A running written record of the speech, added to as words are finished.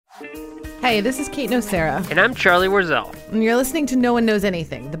Hey, this is Kate Nocera. And I'm Charlie Warzel. And you're listening to No One Knows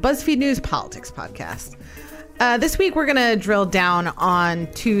Anything, the BuzzFeed News politics podcast. This week, we're going to drill down on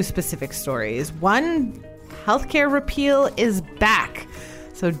two specific stories. One, healthcare repeal is back.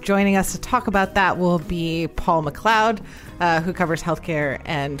 So joining us to talk about that will be Paul McLeod, who covers healthcare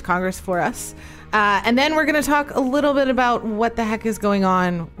and Congress for us. And then we're going to talk a little bit about what the heck is going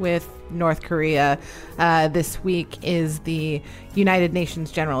on with North Korea. This week is the United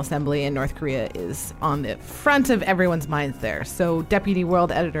Nations General Assembly, and North Korea is on the front of everyone's minds there. So Deputy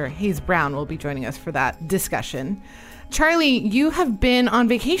World Editor Hayes Brown will be joining us for that discussion. Charlie, you have been on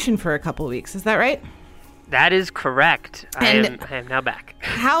vacation for a couple of weeks. Is that right? That is correct. I am now back.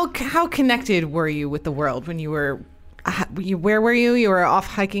 How connected were you with the world when you were... where were you? You were off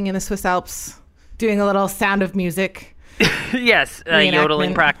hiking in the Swiss Alps, doing a little Sound of Music. Yes,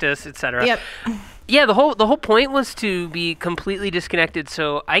 yodeling practice, etc. Yep. Yeah, the whole point was to be completely disconnected.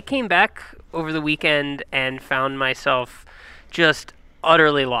 So I came back over the weekend and found myself just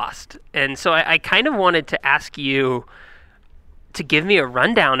utterly lost. And so I kind of wanted to ask you to give me a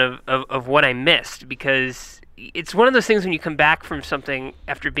rundown of what I missed, because it's one of those things when you come back from something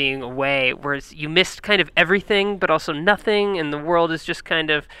after being away where you missed kind of everything but also nothing, and the world is just kind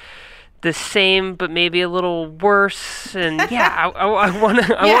of the same but maybe a little worse. And I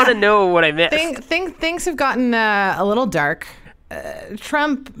want to know what I missed. Things have gotten a little dark.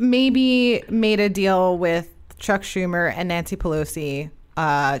 Trump maybe made a deal with Chuck Schumer and Nancy Pelosi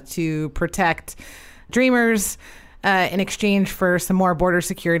to protect Dreamers in exchange for some more border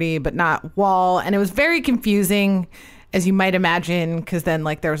security, but not wall. And it was very confusing, as you might imagine, because then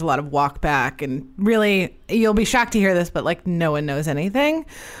there was a lot of walk back, and really, you'll be shocked to hear this, but no one knows anything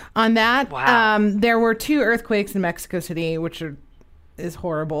on that. Wow. There were 2 earthquakes in Mexico City, which is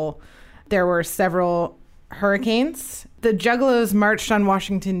horrible. There were several hurricanes. The Juggalos marched on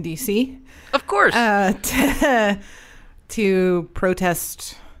Washington, D.C. Of course. To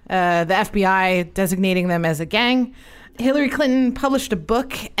protest the FBI designating them as a gang. Hillary Clinton published a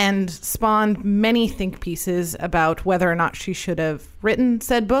book and spawned many think pieces about whether or not she should have written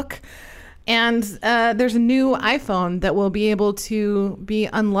said book. And there's a new iPhone that will be able to be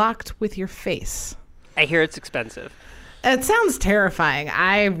unlocked with your face. I hear it's expensive. It sounds terrifying.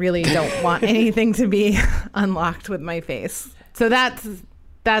 I really don't want anything to be unlocked with my face. So that's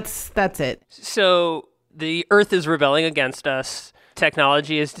it. So the Earth is rebelling against us.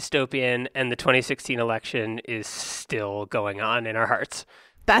 Technology is dystopian, and the 2016 election is still going on in our hearts.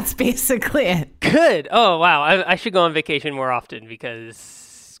 That's basically it. Good. Oh, wow. I should go on vacation more often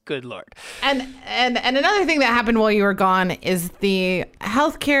because, good Lord. And another thing that happened while you were gone is the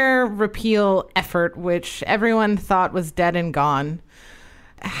healthcare repeal effort, which everyone thought was dead and gone,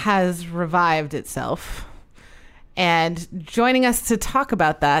 has revived itself. And joining us to talk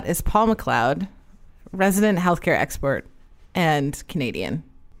about that is Paul McLeod, resident healthcare expert and Canadian.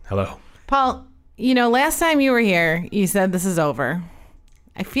 Hello. Paul, last time you were here, you said this is over.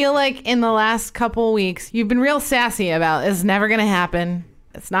 I feel like in the last couple weeks, you've been real sassy about it's never going to happen.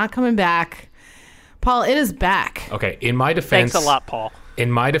 It's not coming back. Paul, it is back. Okay, in my defense... Thanks a lot, Paul. In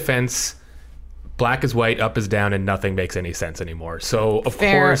my defense, black is white, up is down, and nothing makes any sense anymore. So, of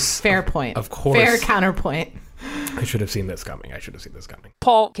course... Fair point. Of course. Fair counterpoint. I should have seen this coming.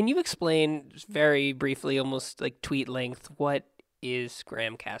 Paul, can you explain very briefly, almost like tweet length, what is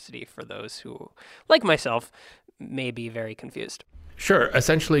Graham Cassidy for those who, like myself, may be very confused? Sure.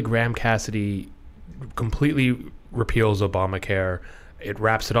 Essentially, Graham Cassidy completely repeals Obamacare. It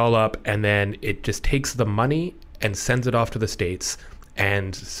wraps it all up, and then it just takes the money and sends it off to the states.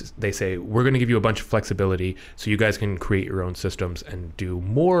 And they say, we're going to give you a bunch of flexibility so you guys can create your own systems and do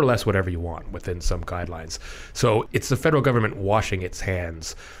more or less whatever you want within some guidelines. So it's the federal government washing its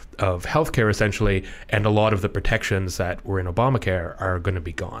hands of healthcare, essentially, and a lot of the protections that were in Obamacare are going to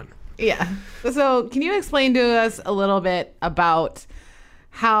be gone. Yeah. So can you explain to us a little bit about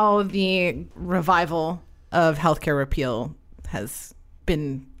how the revival of healthcare repeal has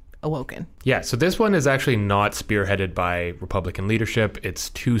been awoken? Yeah, so this one is actually not spearheaded by Republican leadership. It's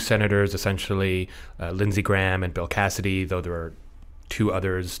 2 senators, essentially, Lindsey Graham and Bill Cassidy, though there are 2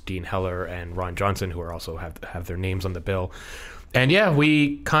 others, Dean Heller and Ron Johnson, who are also have their names on the bill. And yeah,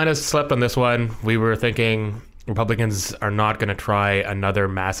 we kind of slept on this one. We were thinking Republicans are not going to try another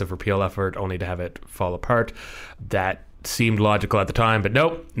massive repeal effort only to have it fall apart. That seemed logical at the time, but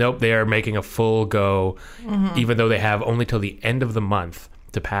nope, they are making a full go, even though they have only till the end of the month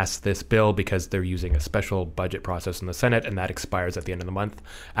to pass this bill because they're using a special budget process in the Senate, and that expires at the end of the month.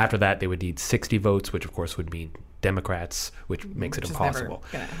 After that, they would need 60 votes, which of course would mean Democrats, which makes it impossible.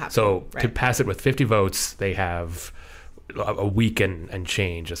 So to pass it with 50 votes, they have a week and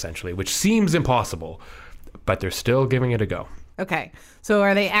change, essentially, which seems impossible, but they're still giving it a go. Okay. So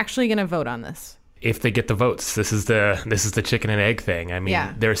are they actually going to vote on this? If they get the votes, this is the chicken and egg thing. I mean,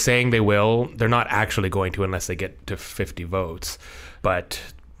 Yeah. They're saying they will. They're not actually going to unless they get to 50 votes. But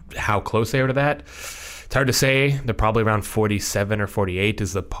how close they are to that, it's hard to say. They're probably around 47 or 48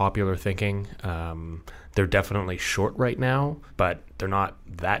 is the popular thinking. They're definitely short right now, but they're not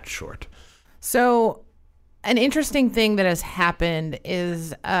that short. So an interesting thing that has happened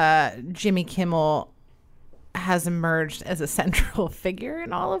is Jimmy Kimmel has emerged as a central figure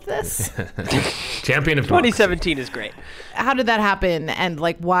in all of this. Champion of democracy. 2017 is great. How did that happen? And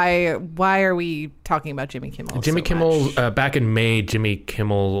like, why are we talking about Jimmy Kimmel? Jimmy so Kimmel, much? back in May, Jimmy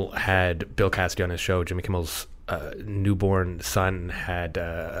Kimmel had Bill Cassidy on his show. Jimmy Kimmel's newborn son had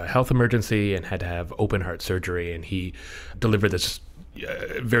a health emergency and had to have open heart surgery, and he delivered this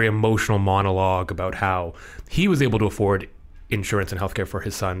very emotional monologue about how he was able to afford insurance and healthcare for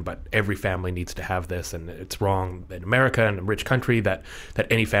his son, but every family needs to have this, and it's wrong in America and a rich country that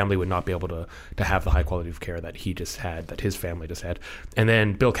any family would not be able to have the high quality of care that he just had, that his family just had. And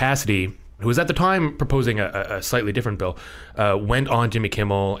then Bill Cassidy, who was at the time proposing a slightly different bill, went on Jimmy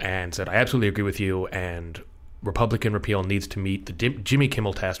Kimmel and said, I absolutely agree with you, and Republican repeal needs to meet the Jimmy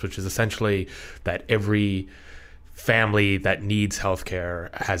Kimmel test, which is essentially that every family that needs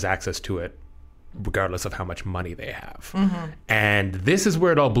healthcare has access to it, regardless of how much money they have. Mm-hmm. And this is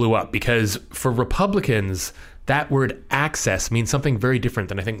where it all blew up, because for Republicans, that word access means something very different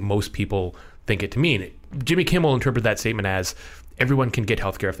than I think most people think it to mean. Jimmy Kimmel interpreted that statement as everyone can get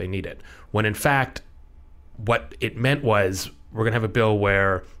healthcare if they need it, when in fact, what it meant was we're going to have a bill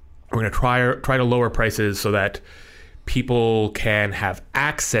where we're going to try to lower prices so that people can have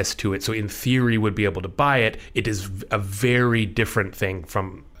access to it, so in theory would be able to buy it. It is a very different thing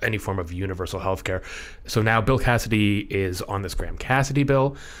from any form of universal health care. So now Bill Cassidy is on this Graham Cassidy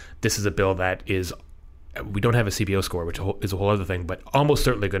bill. This is a bill that is, we don't have a CBO score, which is a whole other thing, but almost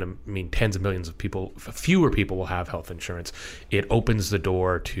certainly going to mean tens of millions of people, fewer people will have health insurance. It opens the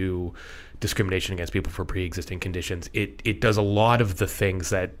door to discrimination against people for pre-existing conditions. It does a lot of the things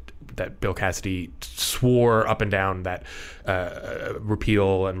that Bill Cassidy swore up and down that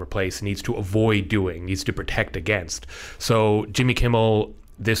repeal and replace needs to avoid doing, needs to protect against. So Jimmy Kimmel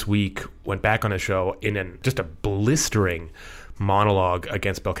this week went back on his show in just a blistering monologue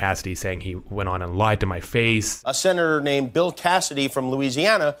against Bill Cassidy, saying he went on and lied to my face. A senator named Bill Cassidy from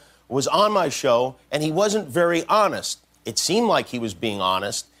Louisiana was on my show, and he wasn't very honest. It seemed like he was being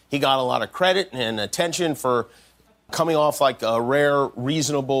honest. He got a lot of credit and attention for coming off like a rare,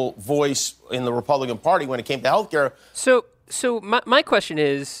 reasonable voice in the Republican Party when it came to healthcare. So my question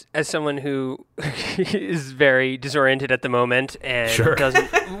is, as someone who is very disoriented at the moment and doesn't,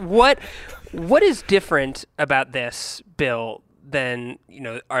 what is different about this bill than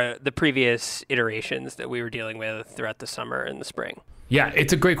the previous iterations that we were dealing with throughout the summer and the spring? Yeah,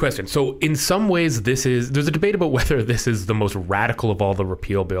 it's a great question. So in some ways, there's a debate about whether this is the most radical of all the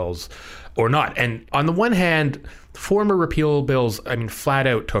repeal bills or not. And on the one hand, former repeal bills, flat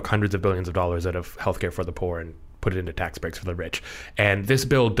out took hundreds of billions of dollars out of healthcare for the poor and put it into tax breaks for the rich. And this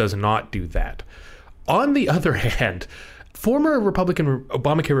bill does not do that. On the other hand, former Republican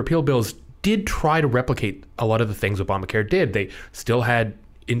Obamacare repeal bills did try to replicate a lot of the things Obamacare did. They still had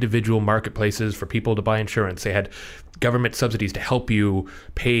individual marketplaces for people to buy insurance. They had government subsidies to help you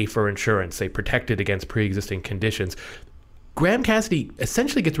pay for insurance. They protected against pre-existing conditions. Graham Cassidy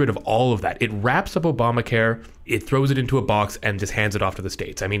essentially gets rid of all of that. It wraps up Obamacare, it throws it into a box and just hands it off to the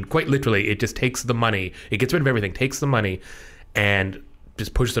states. Quite literally, it just takes the money, it gets rid of everything, takes the money, and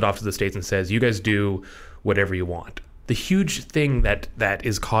just pushes it off to the states and says, you guys do whatever you want. The huge thing that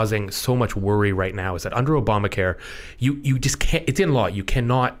is causing so much worry right now is that under Obamacare, you just can't, it's in law, you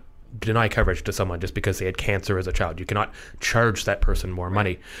cannot deny coverage to someone just because they had cancer as a child. You cannot charge that person more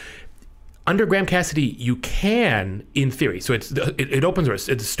money. Under Graham Cassidy, you can, in theory. So it opens doors.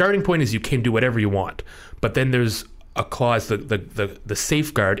 The starting point is you can do whatever you want. But then there's a clause, the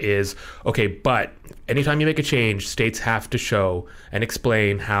safeguard is, okay, but anytime you make a change, states have to show and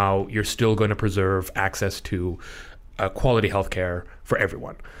explain how you're still going to preserve access to quality health care for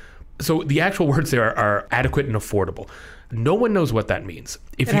everyone. So the actual words there are adequate and affordable. No one knows what that means.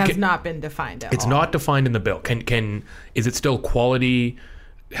 It has not been defined at all. It's not defined in the bill. Is it still quality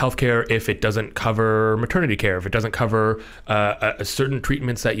healthcare if it doesn't cover maternity care, if it doesn't cover certain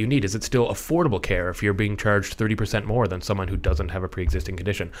treatments that you need? Is it still affordable care if you're being charged 30% more than someone who doesn't have a pre-existing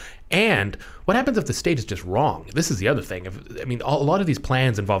condition? And what happens if the state is just wrong? This is the other thing. A lot of these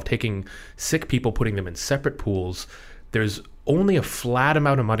plans involve taking sick people, putting them in separate pools, there's only a flat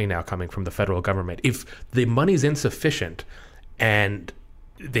amount of money now coming from the federal government. If the money's insufficient and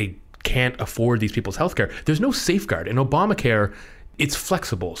they can't afford these people's healthcare, there's no safeguard. In Obamacare, it's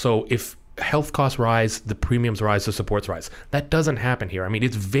flexible. So if health costs rise, the premiums rise, the supports rise. That doesn't happen here. I mean,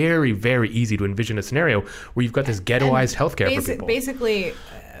 it's very, very easy to envision a scenario where you've got this ghettoized healthcare for people.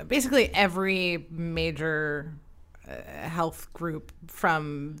 Basically every major health group,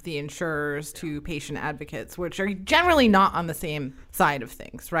 from the insurers to patient advocates, which are generally not on the same side of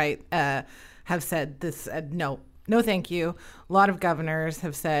things, right, have said this, no, thank you. A lot of governors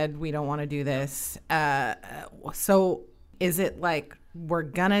have said, we don't want to do this. So is it like, we're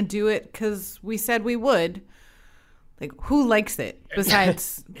going to do it because we said we would? Like, who likes it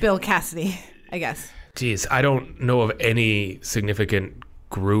besides Bill Cassidy, I guess? Geez, I don't know of any significant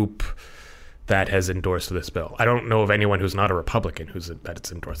group that has endorsed this bill. I don't know of anyone who's not a Republican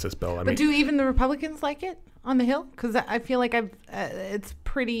that's endorsed this bill. But do even the Republicans like it on the Hill? Because I feel like it's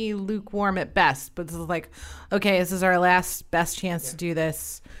pretty lukewarm at best. But it's like, okay, this is our best chance to do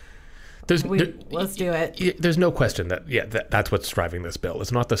this. Let's do it. There's no question that's what's driving this bill.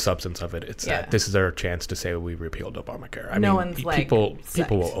 It's not the substance of it. It's that this is our chance to say we repealed Obamacare.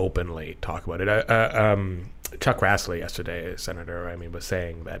 People will openly talk about it. Chuck Grassley yesterday, Senator, was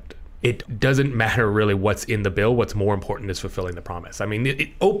saying that it doesn't matter really what's in the bill. What's more important is fulfilling the promise.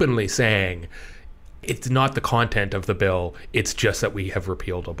 Openly saying it's not the content of the bill. It's just that we have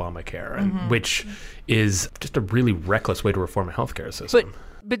repealed Obamacare, which is just a really reckless way to reform a healthcare system.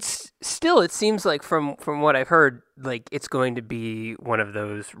 But still, it seems like from what I've heard, like it's going to be one of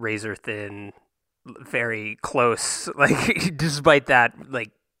those razor thin, very close. Like, despite that,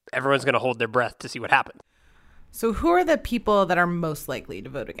 like everyone's going to hold their breath to see what happens. So who are the people that are most likely to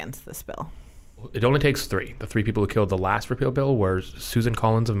vote against this bill? It only takes three. The three people who killed the last repeal bill were Susan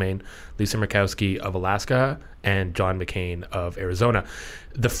Collins of Maine, Lisa Murkowski of Alaska, and John McCain of Arizona.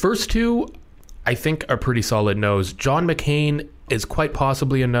 The first two, I think, are pretty solid no's. John McCain is quite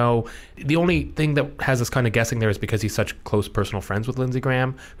possibly a no. The only thing that has us kind of guessing there is because he's such close personal friends with Lindsey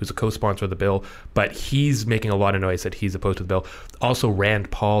Graham, who's a co-sponsor of the bill, but he's making a lot of noise that he's opposed to the bill. Also,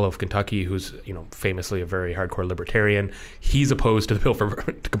 Rand Paul of Kentucky, who's famously a very hardcore libertarian, he's opposed to the bill for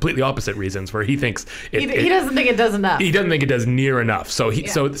completely opposite reasons, where he thinks he doesn't think it does enough. He doesn't think it does near enough. So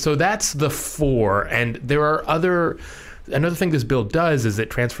so that's the four, and there are another thing this bill does is it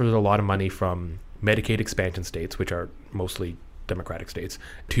transfers a lot of money from Medicaid expansion states, which are mostly Democratic states,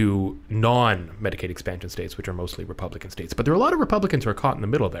 to non-Medicaid expansion states, which are mostly Republican states. But there are a lot of Republicans who are caught in the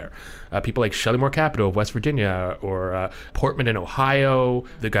middle there. People like Shelley Moore Capito of West Virginia, or Portman in Ohio,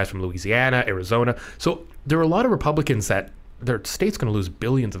 the guys from Louisiana, Arizona. So there are a lot of Republicans that their state's going to lose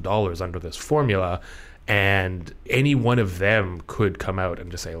billions of dollars under this formula, and any one of them could come out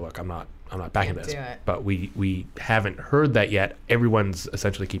and just say, look, I'm not backing this. But we haven't heard that yet. Everyone's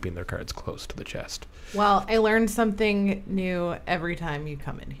essentially keeping their cards close to the chest. Well, I learned something new every time you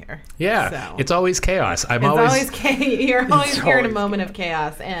come in here. Yeah, so it's always chaos. You're always here in a moment of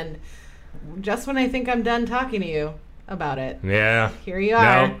chaos. And just when I think I'm done talking to you about it, here you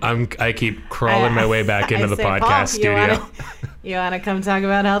are. No, I keep crawling my way back into the podcast studio. You want to come talk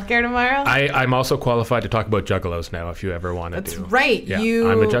about healthcare tomorrow? I'm also qualified to talk about juggalos now, if you ever want to. That's right. Yeah,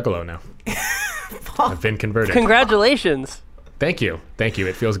 I'm a juggalo now. I've been converted. Congratulations. Thank you.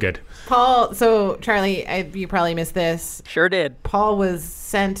 It feels good. Paul, so Charlie, you probably missed this. Sure did. Paul was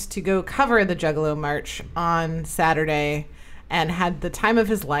sent to go cover the Juggalo March on Saturday and had the time of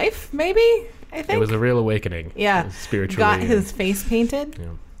his life, maybe, I think. It was a real awakening. Yeah. Spiritually. Got his face painted. Yeah.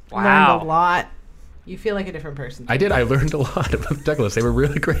 Wow. Learned a lot. You feel like a different person. I did. I learned a lot about the Juggalos. They were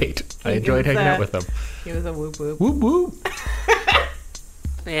really great. I enjoyed hanging out with them. He was a whoop whoop. Whoop whoop.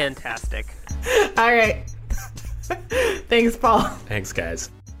 Fantastic. All right. Thanks, Paul. Thanks, guys.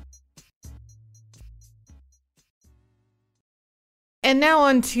 And now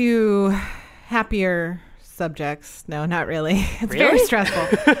on to happier subjects. No, not really. It's very stressful.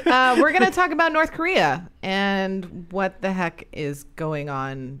 We're going to talk about North Korea and what the heck is going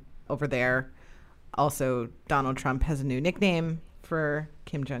on over there. Also, Donald Trump has a new nickname for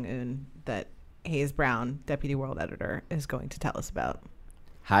Kim Jong-un that Hayes Brown, Deputy World Editor, is going to tell us about.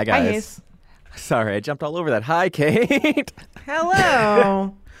 Hi, guys. Hi, Hayes. Sorry, I jumped all over that. Hi, Kate.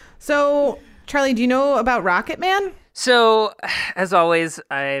 Hello. So, Charlie, do you know about Rocket Man? So, as always,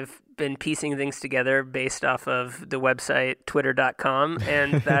 I've been piecing things together based off of the website twitter.com,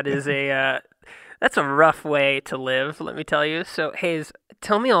 and that is that's a rough way to live, let me tell you. So, Hayes,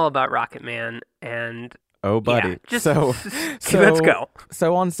 tell me all about Rocket Man and Oh, buddy. Yeah, just so let's go.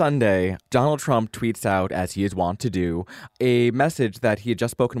 So on Sunday, Donald Trump tweets out, as he is wont to do, a message that he had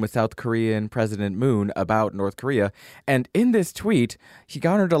just spoken with South Korean President Moon about North Korea. And in this tweet, he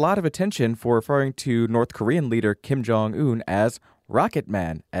garnered a lot of attention for referring to North Korean leader Kim Jong-un as Rocket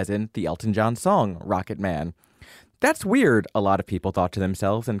Man, as in the Elton John song Rocket Man. That's weird, a lot of people thought to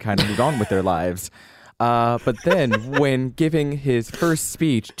themselves and kind of moved on with their lives. But then, when giving his first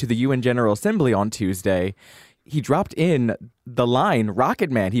speech to the UN General Assembly on Tuesday, he dropped in the line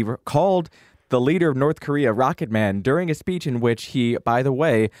Rocket Man. He called the leader of North Korea Rocket Man during a speech in which he, by the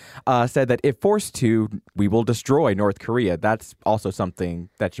way, said that if forced to, we will destroy North Korea. That's also something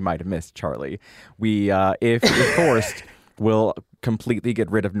that you might have missed, Charlie. If forced, we'll completely get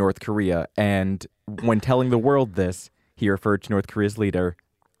rid of North Korea. And when telling the world this, he referred to North Korea's leader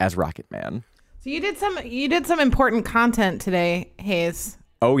as Rocket Man. So you did some important content today, Hayes.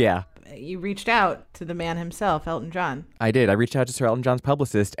 Oh, yeah. You reached out to the man himself, Elton John. I did. I reached out to Sir Elton John's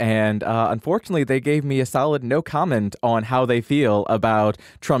publicist, and unfortunately, they gave me a solid no comment on how they feel about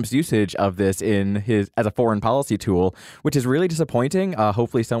Trump's usage of this as a foreign policy tool, which is really disappointing.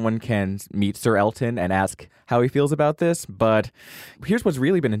 Hopefully, someone can meet Sir Elton and ask how he feels about this. But here's what's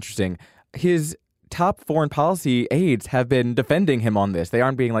really been interesting. His top foreign policy aides have been defending him on this. They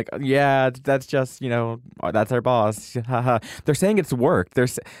aren't being like, yeah, that's just, that's our boss. They're saying it's worked.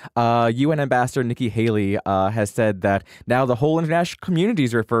 There's UN Ambassador Nikki Haley has said that now the whole international community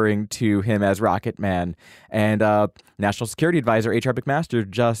is referring to him as Rocket Man. And National Security Advisor H.R. McMaster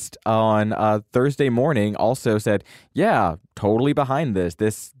just on Thursday morning also said, yeah, totally behind this.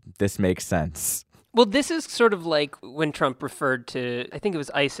 This makes sense. Well, this is sort of like when Trump referred to, I think it was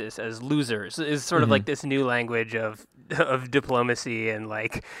ISIS, as losers. Is sort of like this new language of diplomacy and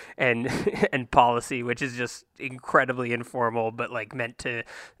and policy, which is just incredibly informal, but meant to,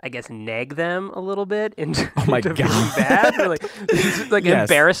 I guess, nag them a little bit into feeling bad. Yes.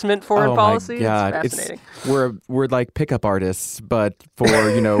 Embarrassment foreign policy. My God. It's fascinating. We're like pickup artists, but for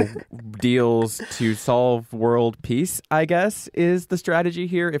deals to solve world peace, I guess, is the strategy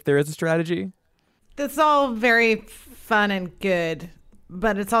here, if there is a strategy. That's all very fun and good,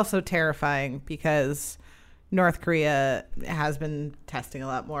 but it's also terrifying because North Korea has been testing a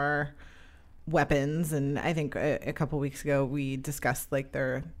lot more weapons, and I think a couple weeks ago we discussed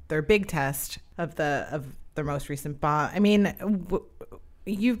their big test of their most recent bomb. I mean,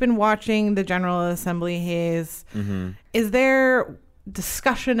 you've been watching the General Assembly, Hayes. Mm-hmm. Is there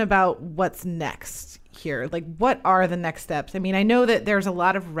discussion about what's next here? What are the next steps? I mean, I know that there's a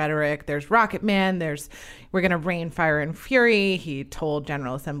lot of rhetoric. There's Rocket Man. We're going to rain fire and fury. He told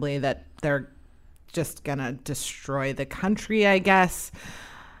General Assembly that they're just going to destroy the country, I guess.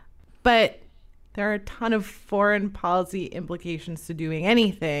 But there are a ton of foreign policy implications to doing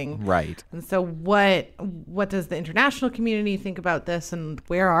anything. Right. And so what does the international community think about this, and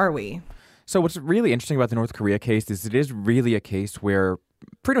where are we? So what's really interesting about the North Korea case is it is really a case where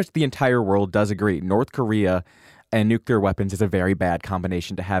pretty much the entire world does agree North Korea and nuclear weapons is a very bad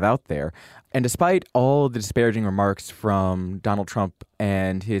combination to have out there. And despite all the disparaging remarks from Donald Trump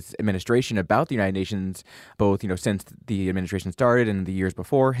and his administration about the United Nations, both since the administration started and the years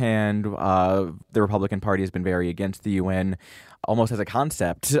beforehand, the Republican Party has been very against the UN, almost as a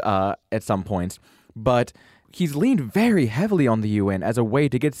concept at some points. But he's leaned very heavily on the UN as a way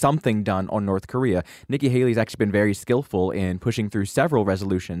to get something done on North Korea. Nikki Haley's actually been very skillful in pushing through several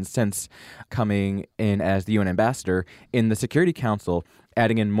resolutions since coming in as the UN ambassador in the Security Council,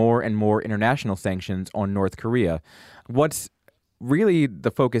 adding in more and more international sanctions on North Korea. What's really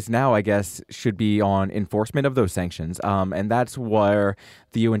the focus now, I guess, should be on enforcement of those sanctions. And that's where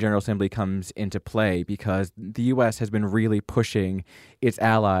the UN General Assembly comes into play, because the U.S. has been really pushing its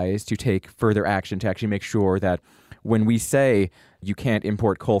allies to take further action to actually make sure that when we say you can't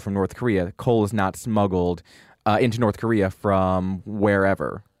import coal from North Korea, coal is not smuggled into North Korea from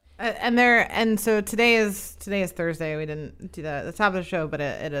wherever. So today is Thursday. We didn't do that at the top of the show, but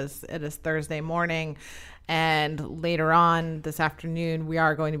it is Thursday morning. And later on this afternoon, we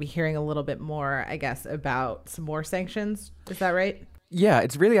are going to be hearing a little bit more, I guess, about some more sanctions. Is that right? Yeah,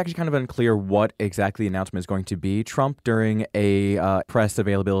 it's really actually kind of unclear what exactly the announcement is going to be. Trump, during a press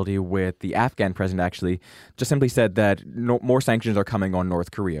availability with the Afghan president, actually just simply said that more sanctions are coming on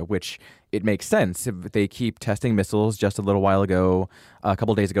North Korea, which it makes sense. If they keep testing missiles. Just a little while ago, a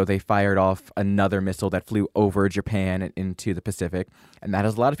couple of days ago, they fired off another missile that flew over Japan and into the Pacific, and that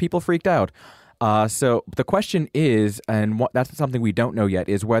has a lot of people freaked out. So the question is, and that's something we don't know yet,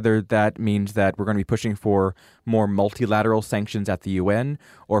 is whether that means that we're going to be pushing for more multilateral sanctions at the UN,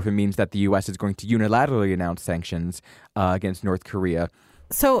 or if it means that the U.S. is going to unilaterally announce sanctions against North Korea.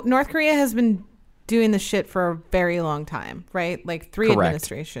 So North Korea has been doing this shit for a very long time, right? Like 3 Correct.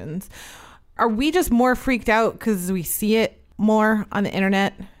 administrations. Are we just more freaked out because we see it more on the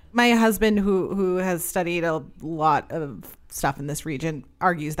internet? My husband, who has studied a lot of stuff in this region,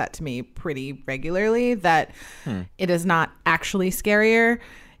 argues that to me pretty regularly, that it is not actually scarier.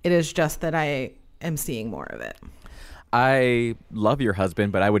 It is just that I am seeing more of it. I love your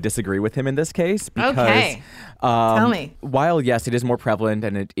husband, but I would disagree with him in this case because Okay. Tell me. while, yes, it is more prevalent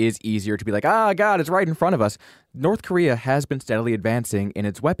and it is easier to be like, God, it's right in front of us, North Korea has been steadily advancing in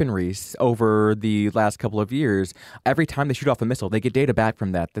its weaponry over the last couple of years. Every time they shoot off a missile, they get data back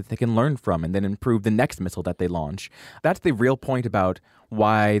from that they can learn from and then improve the next missile that they launch. That's the real point about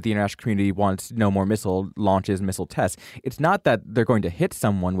why the international community wants no more missile launches, missile tests. It's not that they're going to hit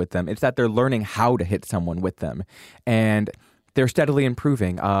someone with them. It's that they're learning how to hit someone with them. And they're steadily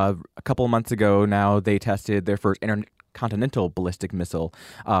improving. A couple of months ago now, they tested their first intercontinental ballistic missile.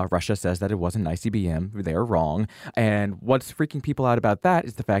 Russia says that it was an ICBM. They're wrong. And what's freaking people out about that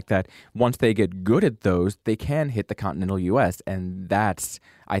is the fact that once they get good at those, they can hit the continental U.S. And that's,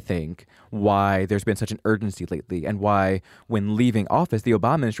 I think, why there's been such an urgency lately and why when leaving office, the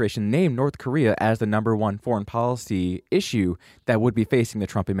Obama administration named North Korea as the #1 foreign policy issue that would be facing the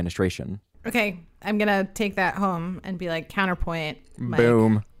Trump administration. Okay, I'm going to take that home and be like, counterpoint, Mike,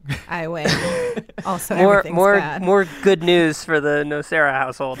 Boom. I win. Also, More everything's bad. more good news for the Nocera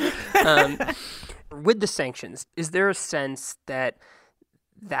household. With the sanctions, is there a sense that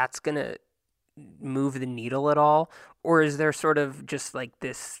that's going to move the needle at all? Or is there sort of just like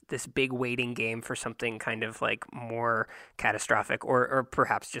this big waiting game for something kind of like more catastrophic or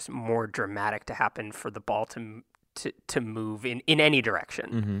perhaps just more dramatic to happen for the ball to move in any direction?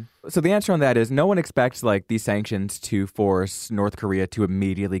 Mm-hmm. So the answer on that is no one expects like these sanctions to force North Korea to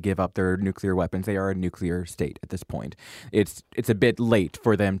immediately give up their nuclear weapons. They are a nuclear state at this point. It's a bit late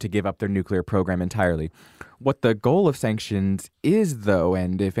for them to give up their nuclear program entirely. What the goal of sanctions is, though,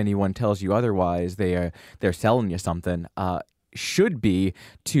 and if anyone tells you otherwise, they're selling you something, should be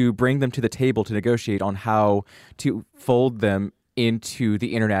to bring them to the table to negotiate on how to fold them into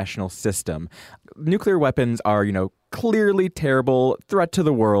the international system. Nuclear weapons are, clearly terrible threat to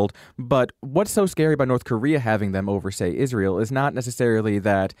the world, but what's so scary about North Korea having them over, say, Israel is not necessarily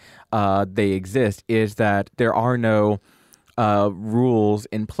that they exist, is that there are no rules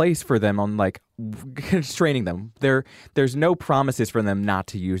in place for them on like constraining them. There's no promises for them not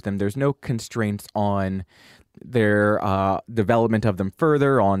to use them. There's no constraints on their development of them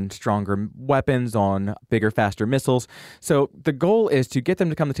further, on stronger weapons, on bigger, faster missiles. So the goal is to get them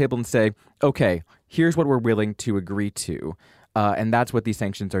to come to the table and say, okay, here's what we're willing to agree to. And that's what these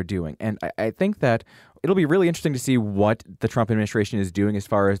sanctions are doing. And I think that it'll be really interesting to see what the Trump administration is doing as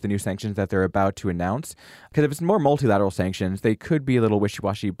far as the new sanctions that they're about to announce. Because if it's more multilateral sanctions, they could be a little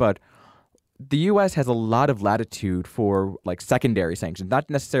wishy-washy, but the U.S. has a lot of latitude for like secondary sanctions, not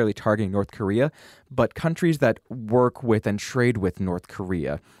necessarily targeting North Korea, but countries that work with and trade with North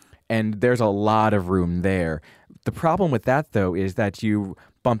Korea. And there's a lot of room there. The problem with that, though, is that you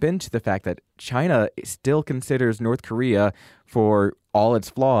bump into the fact that China still considers North Korea, for all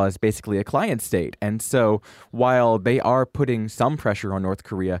its flaws, basically a client state. And so while they are putting some pressure on North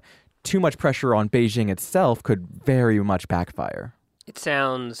Korea, too much pressure on Beijing itself could very much backfire. It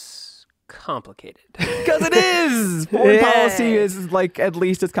sounds complicated. Because it is! Foreign policy is like at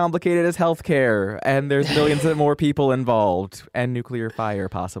least as complicated as healthcare, and there's millions of more people involved, and nuclear fire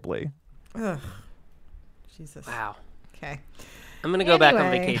possibly. Ugh. Jesus. Wow. Okay. I'm going to go back on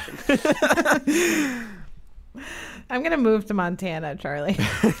Anyway. vacation. I'm going to move to Montana, Charlie.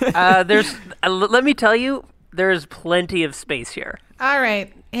 Let me tell you, there's plenty of space here. All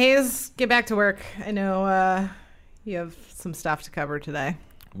right. Hayes, get back to work. I know you have some stuff to cover today.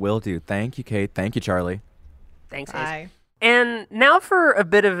 Will do. Thank you, Kate. Thank you, Charlie. Thanks, Hayes. Bye. And now for a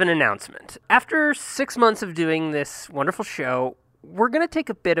bit of an announcement. After 6 months of doing this wonderful show, we're going to take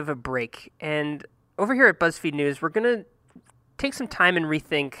a bit of a break. And over here at BuzzFeed News, we're going to take some time and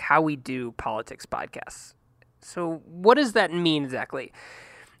rethink how we do politics podcasts. So what does that mean exactly?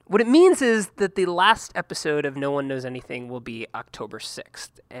 What it means is that the last episode of No One Knows Anything will be October 6th.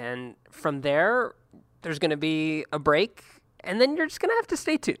 And from there, there's going to be a break, and then you're just going to have to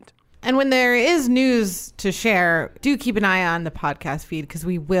stay tuned. And when there is news to share, do keep an eye on the podcast feed because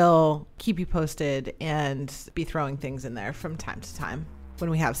we will keep you posted and be throwing things in there from time to time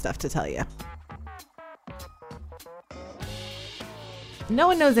when we have stuff to tell you. No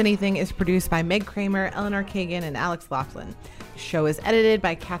One Knows Anything is produced by Meg Kramer, Eleanor Kagan, and Alex Laughlin. The show is edited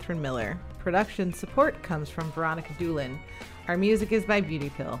by Catherine Miller. Production support comes from Veronica Doolin. Our music is by Beauty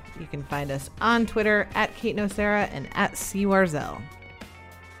Pill. You can find us on Twitter at Kate Nocera and at C. Warzel.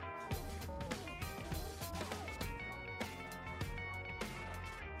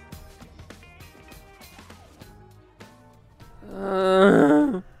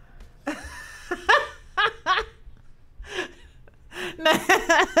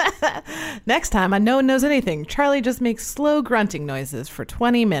 Next time on No One Knows Anything, Charlie just makes slow grunting noises for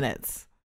 20 minutes.